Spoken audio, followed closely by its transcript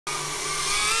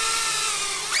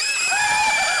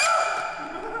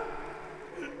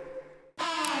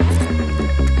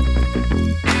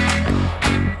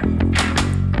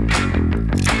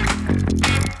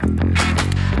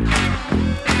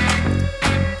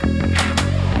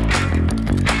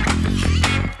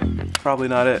probably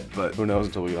not it, but who knows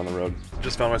until we get on the road.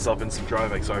 Just found myself in some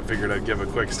driving, so I figured I'd give a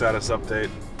quick status update.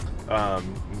 I'm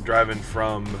driving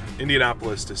from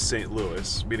Indianapolis to St.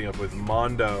 Louis, meeting up with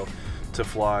Mondo to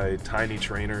fly tiny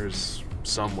trainers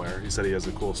somewhere. He said he has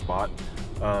a cool spot,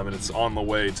 and it's on the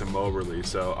way to Moberly.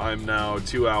 So I'm now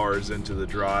 2 hours into the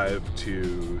drive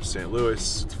to St.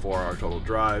 Louis. It's a 4-hour total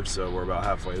drive, so we're about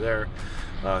halfway there.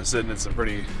 Sitting in some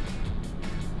pretty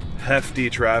hefty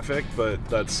traffic, but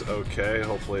that's okay.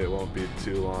 Hopefully it won't be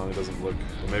too long. It doesn't look,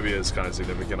 maybe it's kind of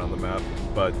significant on the map,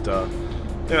 but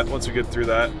yeah, once we get through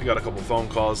that, we got a couple phone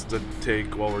calls to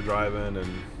take while we're driving, and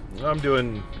I'm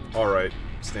doing all right,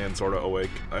 staying sort of awake.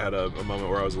 I had a moment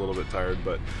where I was a little bit tired,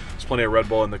 but there's plenty of Red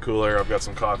Bull in the cooler. I've got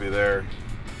some coffee there,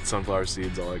 sunflower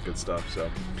seeds, all that good stuff, so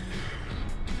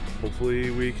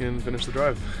hopefully we can finish the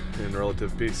drive in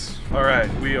relative peace. All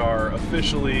right, we are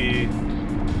officially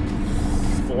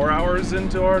 4 hours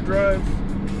into our drive.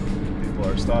 People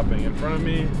are stopping in front of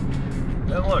me.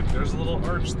 And look, there's a little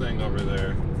arch thing over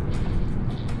there.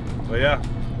 But yeah,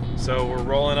 so we're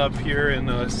rolling up here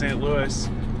in St. Louis,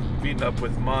 meeting up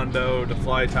with Mondo to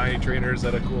fly tiny trainers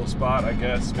at a cool spot, I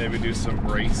guess. Maybe do some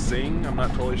racing, I'm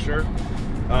not totally sure.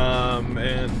 Yeah,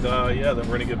 then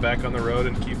we're gonna get back on the road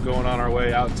and keep going on our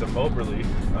way out to Moberly.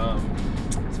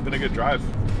 It's been a good drive.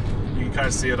 You can kind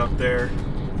of see it up there.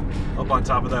 Up on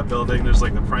top of that building, there's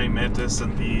like the praying mantis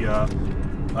and the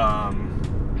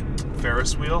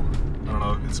Ferris wheel. I don't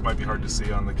know, this might be hard to see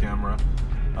on the camera,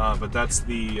 but that's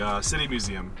the City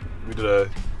Museum. We did a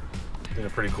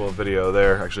pretty cool video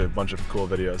there, actually a bunch of cool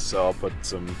videos, so I'll put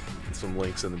some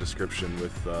links in the description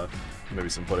with maybe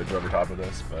some footage over top of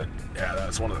this. But yeah,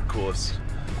 that's one of the coolest,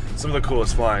 some of the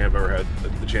coolest flying I've ever had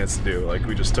the chance to do. Like,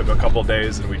 we just took a couple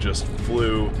days and we just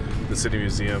flew the City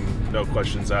Museum, no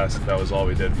questions asked. That was all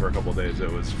we did for a couple days. It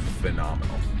was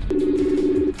phenomenal.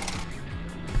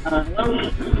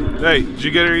 Hey, did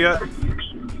you get here yet?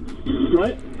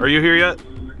 What? Are you here yet?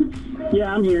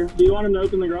 Yeah, I'm here. Do you want him to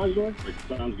open the garage door?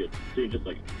 Sounds good. Dude, just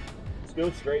like, just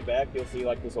go straight back. You'll see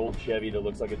like this old Chevy that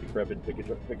looks like a decrepit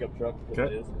pickup truck. Okay.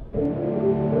 It is.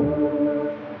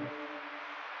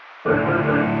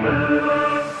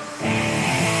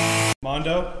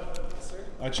 Mondo,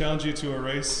 I challenge you to a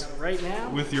race right now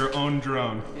with your own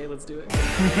drone. Okay, let's do it.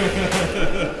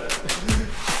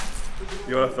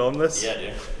 You want to film this? Yeah,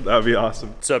 dude. That would be awesome.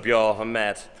 What's up, y'all? I'm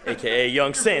Matt, aka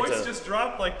Young Santa. Your voice just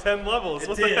dropped like 10 levels.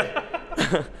 What did. the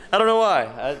heck? I don't know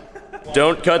why.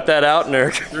 Don't cut that out,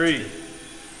 Nurk. 3,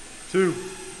 2,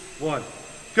 1,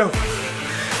 go.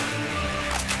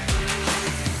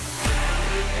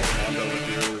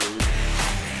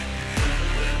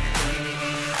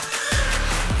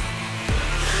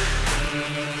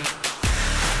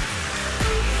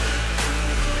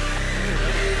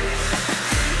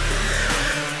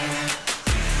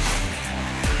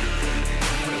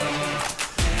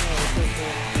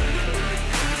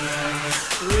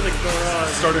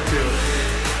 Started to.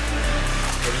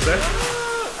 What'd you say?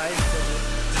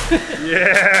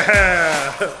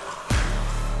 Yeah!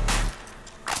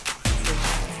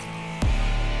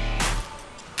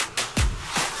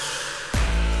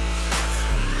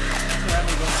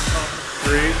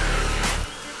 3.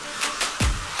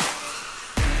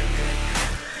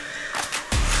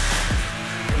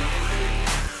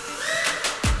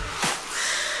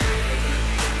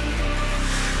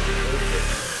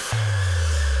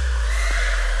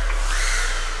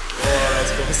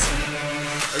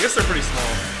 I guess they're pretty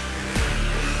small.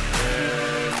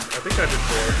 And I think I did 4.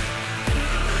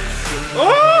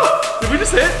 Oh! Did we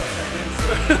just hit?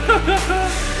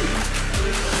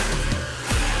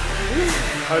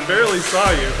 I barely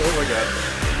saw you. Oh my god.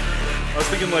 I was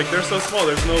thinking like, they're so small,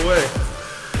 there's no way.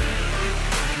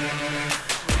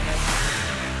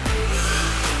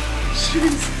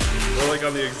 Jeez. We're like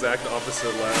on the exact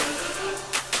opposite lap.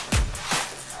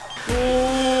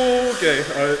 Okay,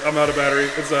 I'm out of battery.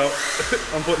 It's out.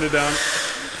 I'm putting it down.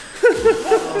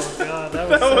 Oh god, that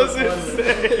was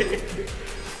insane.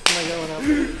 Am I going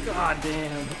up? God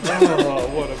damn. Oh,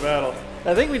 what a battle.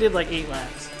 I think we did like 8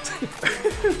 laps.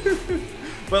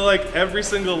 But like every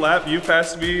single lap you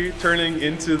passed me turning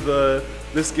into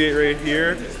this gate right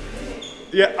here.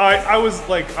 Yeah, I was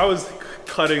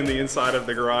cutting the inside of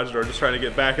the garage door just trying to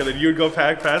get back, and then you would go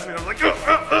past me and I'm like,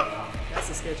 That's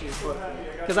the sketchiest part.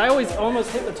 Because I always almost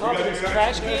hit the top of this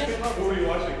trash can. What were you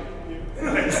watching?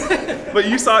 But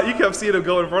you kept seeing him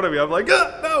go in front of me. I'm like, no.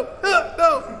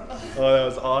 Oh, that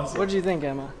was awesome. What did you think,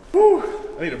 Emma? Whew.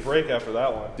 I need a break after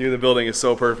that one. Dude, the building is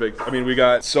so perfect. I mean, we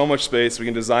got so much space. We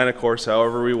can design a course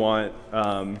however we want.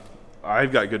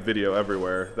 I've got good video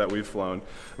everywhere that we've flown.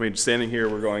 I mean, standing here,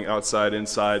 we're going outside,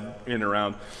 inside, in,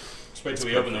 around. Just wait till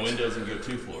we open the windows and go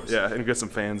 2 floors. Yeah, and get some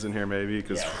fans in here maybe,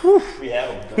 because we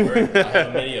have them. Don't worry, I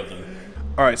have many of them.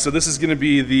 All right, so this is going to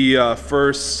be the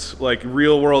first like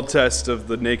real world test of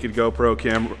the naked GoPro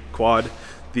camera quad.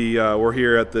 We're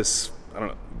here at this, I don't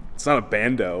know, it's not a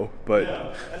bando,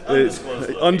 but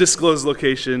undisclosed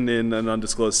location in an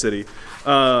undisclosed city.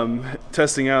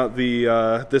 Testing out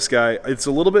this guy. It's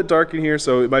a little bit dark in here,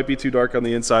 so it might be too dark on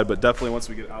the inside, but definitely once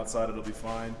we get outside, it'll be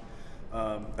fine.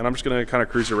 And I'm just going to kind of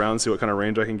cruise around and see what kind of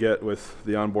range I can get with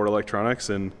the onboard electronics,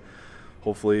 and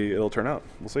hopefully it'll turn out.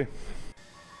 We'll see.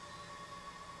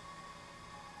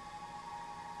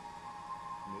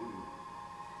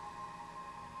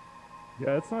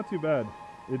 Yeah, it's not too bad.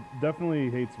 It definitely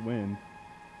hates wind.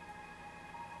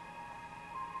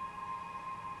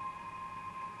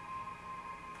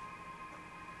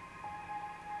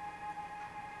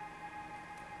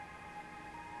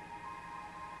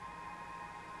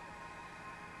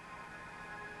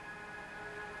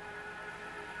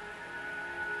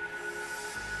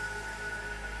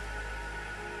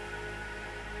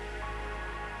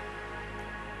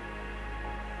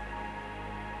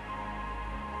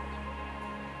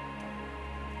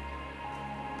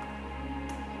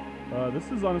 This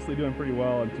is honestly doing pretty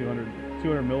well on 200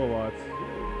 milliwatts.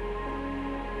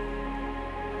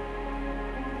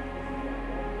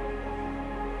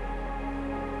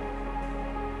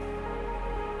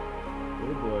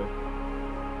 Oh boy.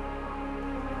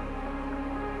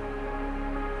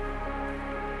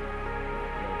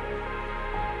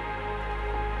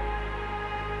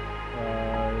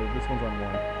 This one's on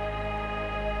 1.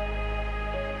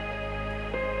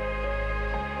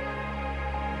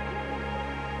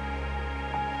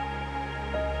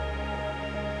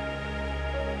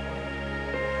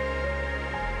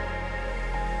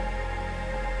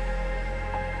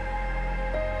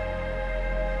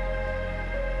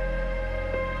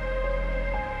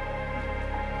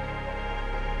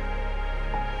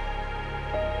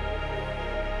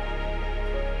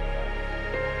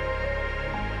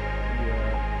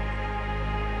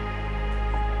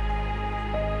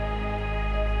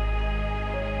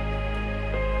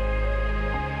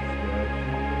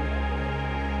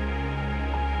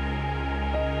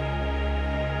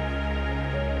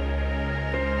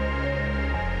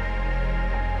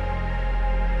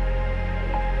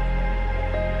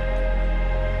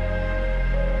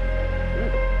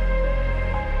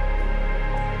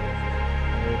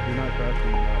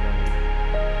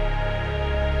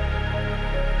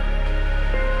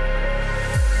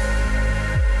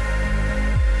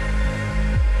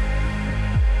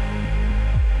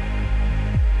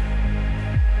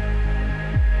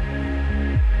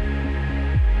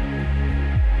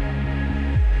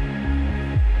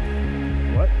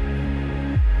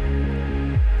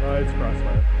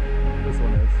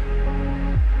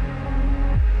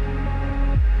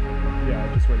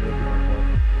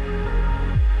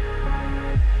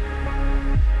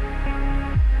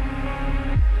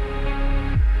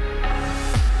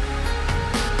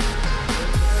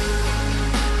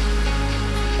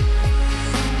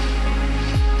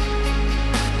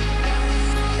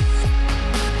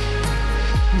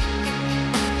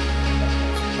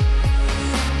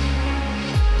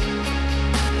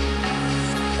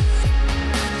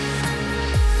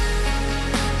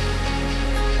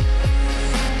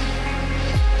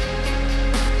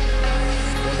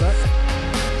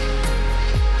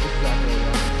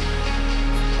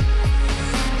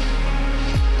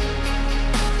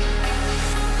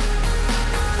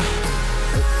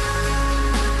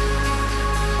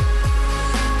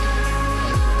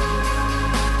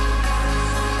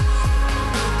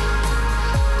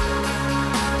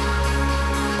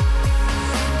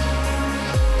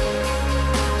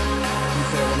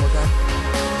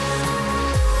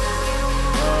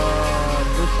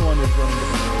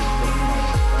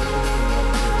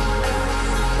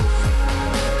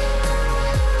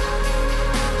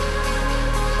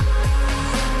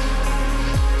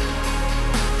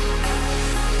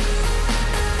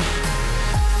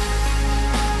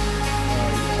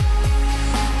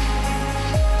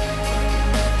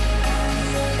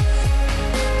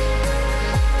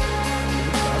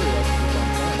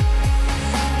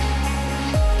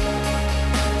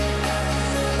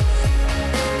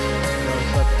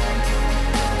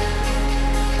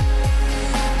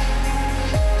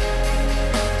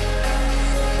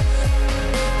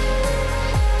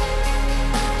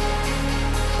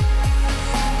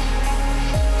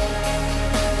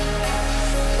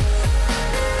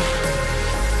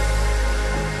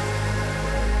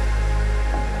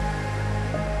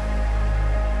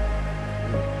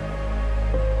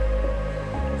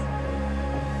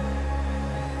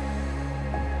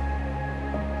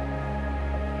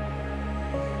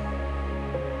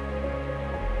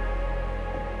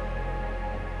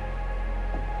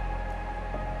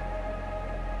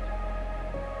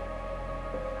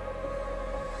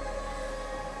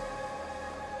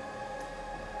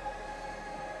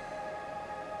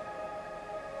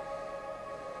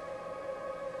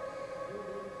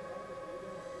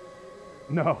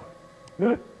 No.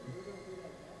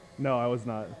 No, I was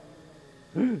not.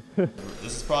 This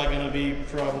is probably gonna be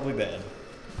bad.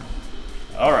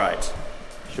 All right.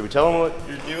 Should we tell them what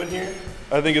you're doing here?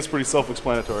 I think it's pretty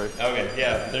self-explanatory. Okay,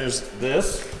 yeah. There's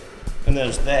this, and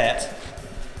there's that,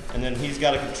 and then he's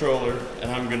got a controller,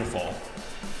 and I'm gonna fall.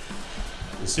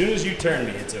 As soon as you turn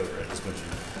me, it's over. That's what you do.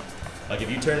 Like if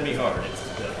you turn me hard,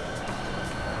 it's done.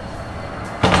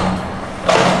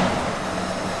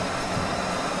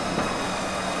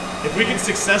 If we can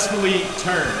successfully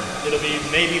turn, it'll be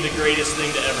maybe the greatest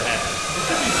thing to ever happen.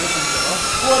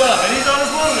 What up? And he's on his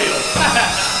one wheel.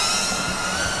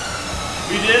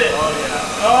 We did it. Oh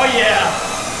yeah. Oh yeah.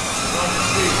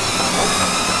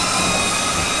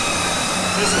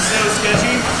 This is so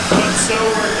sketchy, but so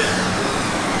worth it.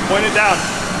 Point it down.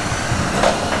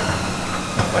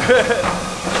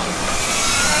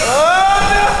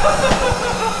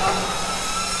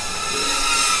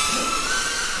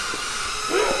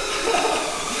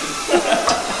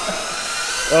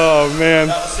 Oh man.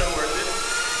 That was so worth it.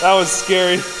 That was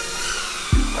scary.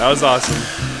 That was awesome.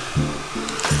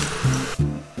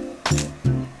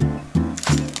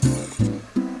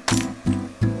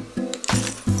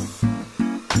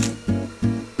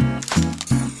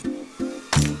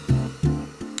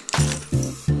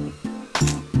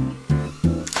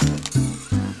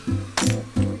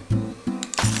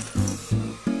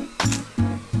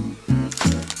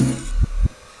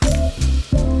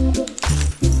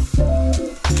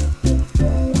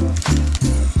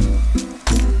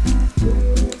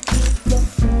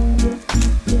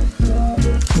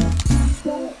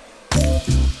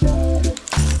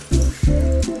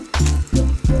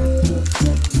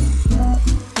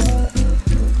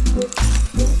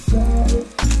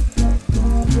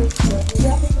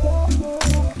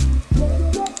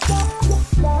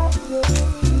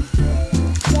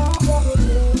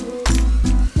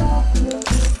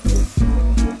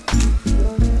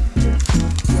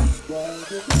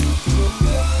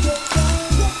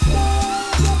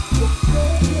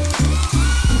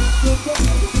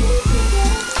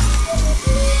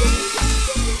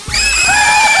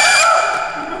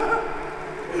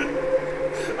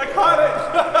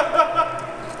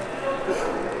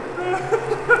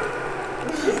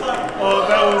 Oh,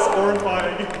 that was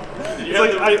horrifying.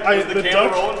 It's like the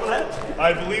duck rolling for that?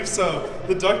 I believe so.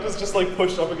 The duck was just like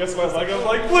pushed up against my leg. I was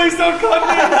like, please don't cut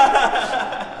me!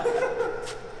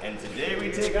 And today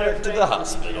we take her to the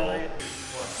hospital.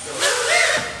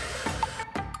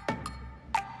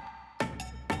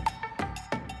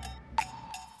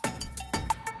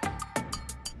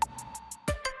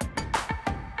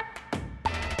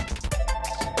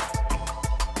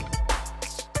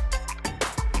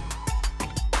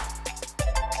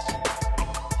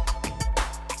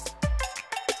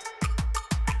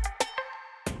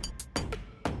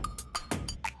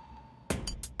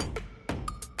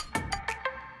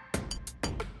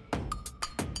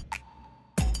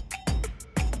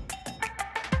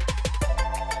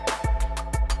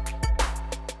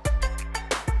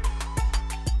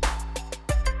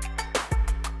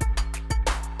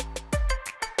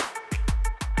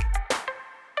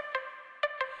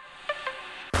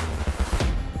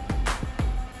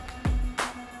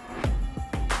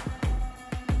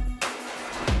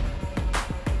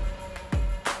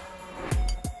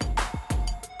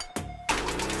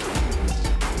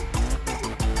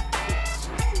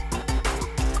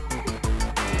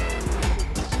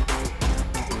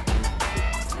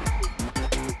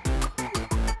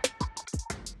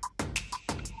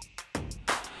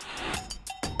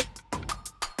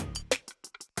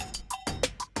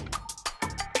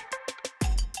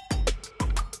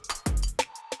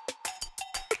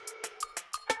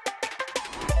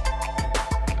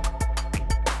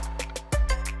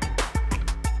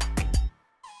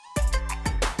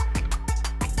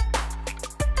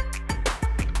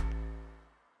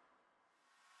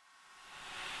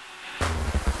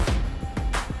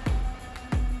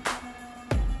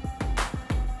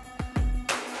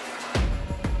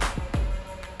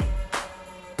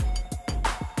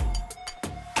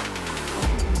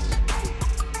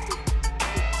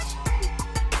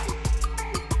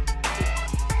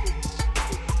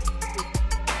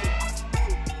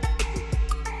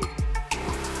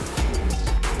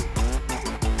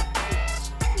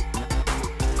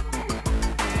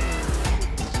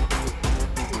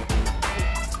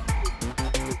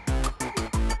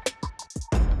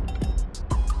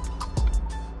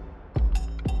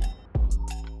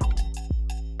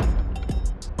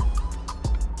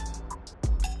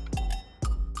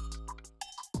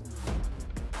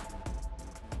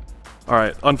 All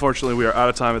right, unfortunately we are out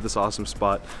of time at this awesome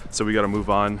spot, so we got to move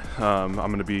on. I'm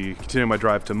going to be continuing my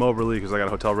drive to Moberly because I got a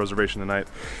hotel reservation tonight.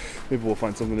 Maybe we'll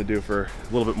find something to do for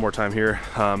a little bit more time here.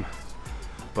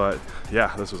 But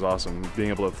yeah, this was awesome. Being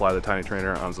able to fly the tiny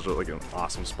trainer on such an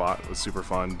awesome spot was super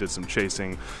fun. Did some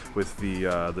chasing with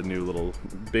the new little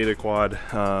beta quad,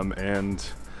 and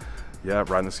yeah,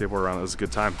 riding the skateboard around. It was a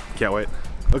good time. Can't wait.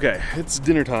 Okay, it's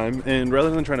dinner time, and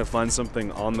rather than trying to find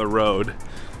something on the road,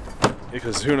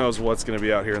 because who knows what's going to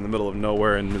be out here in the middle of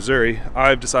nowhere in Missouri,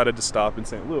 I've decided to stop in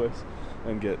St. Louis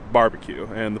and get barbecue.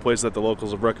 And the place that the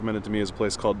locals have recommended to me is a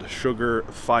place called Sugar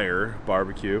Fire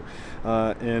Barbecue.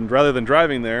 And rather than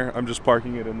driving there, I'm just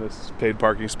parking it in this paid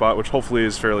parking spot, which hopefully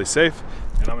is fairly safe.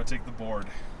 And I'm going to take the board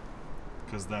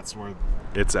because that's where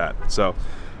it's at. So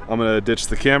I'm going to ditch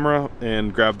the camera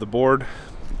and grab the board,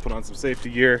 put on some safety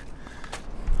gear,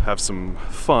 have some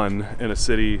fun in a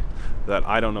city that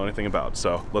I don't know anything about.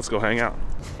 So let's go hang out.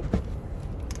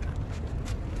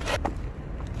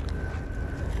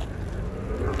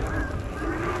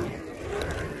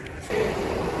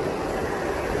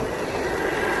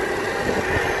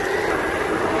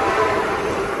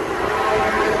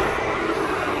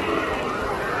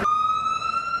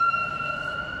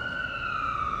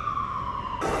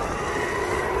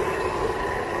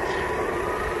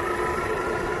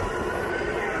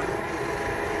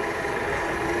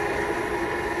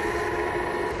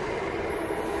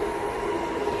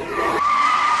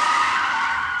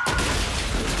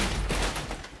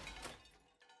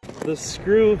 The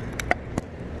screw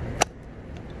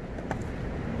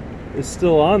is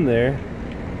still on there,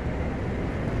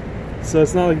 so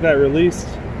it's not like that released.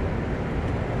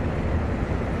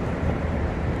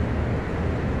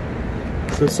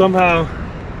 So somehow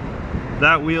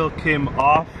that wheel came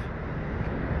off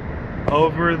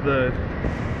over the...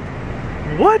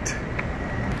 What?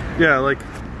 Yeah, like...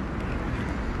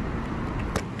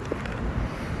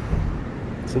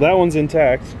 So that one's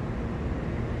intact.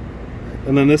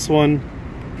 And then this one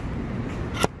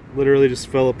literally just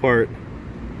fell apart.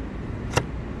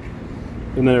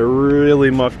 And then it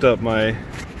really mucked up my...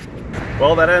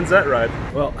 Well, that ends that ride.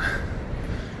 Well,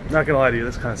 not gonna lie to you,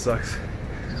 this kind of sucks.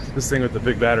 This thing with the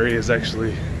big battery is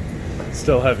actually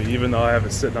still heavy, even though I have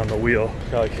it sitting on the wheel.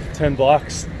 Got like 10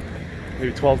 blocks,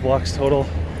 maybe 12 blocks total.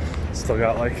 Still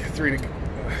got like 3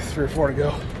 or 4 to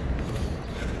go.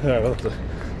 I'll have to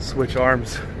switch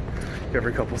arms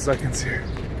every couple seconds here.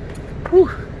 Whew.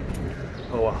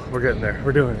 Oh well, we're getting there.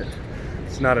 We're doing it.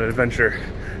 It's not an adventure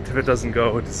if it doesn't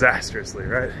go disastrously,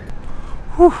 right?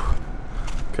 Whew.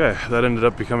 Okay, that ended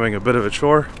up becoming a bit of a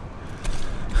chore.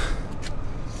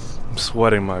 I'm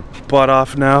sweating my butt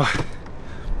off now,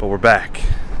 but we're back.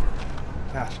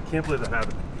 Gosh, I can't believe that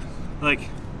happened. Like,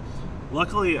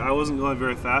 luckily I wasn't going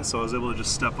very fast, so I was able to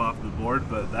just step off the board,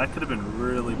 but that could have been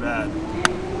really bad.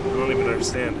 I don't even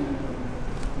understand.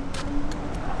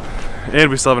 And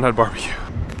we still haven't had barbecue.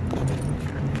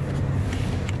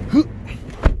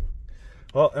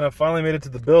 Well, and I finally made it to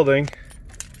the building.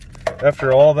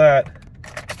 After all that,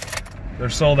 they're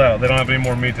sold out. They don't have any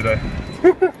more meat today.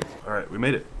 All right, we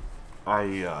made it.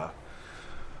 I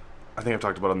think I've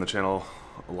talked about on the channel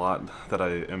a lot that I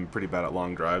am pretty bad at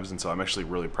long drives, and so I'm actually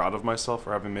really proud of myself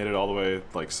for having made it all the way,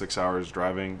 like 6 hours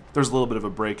driving. There's a little bit of a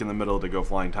break in the middle to go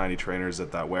flying tiny trainers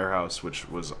at that warehouse, which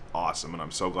was awesome, and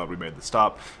I'm so glad we made the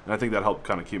stop, and I think that helped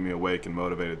kind of keep me awake and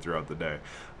motivated throughout the day.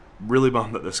 Really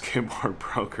bummed that this skateboard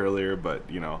broke earlier, but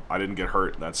you know, I didn't get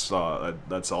hurt. That's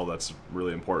all that's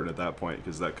really important at that point,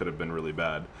 because that could have been really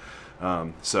bad.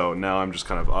 So now I'm just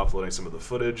kind of offloading some of the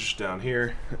footage down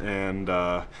here and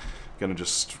gonna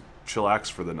just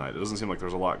chillax for the night. It doesn't seem like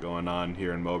there's a lot going on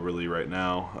here in Moberly right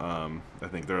now. I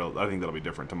think that'll be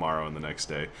different tomorrow and the next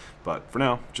day. But for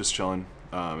now, just chilling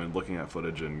and looking at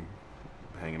footage and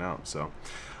hanging out. So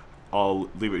I'll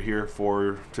leave it here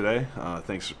for today.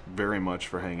 Thanks very much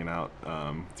for hanging out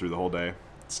through the whole day.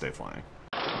 Stay flying.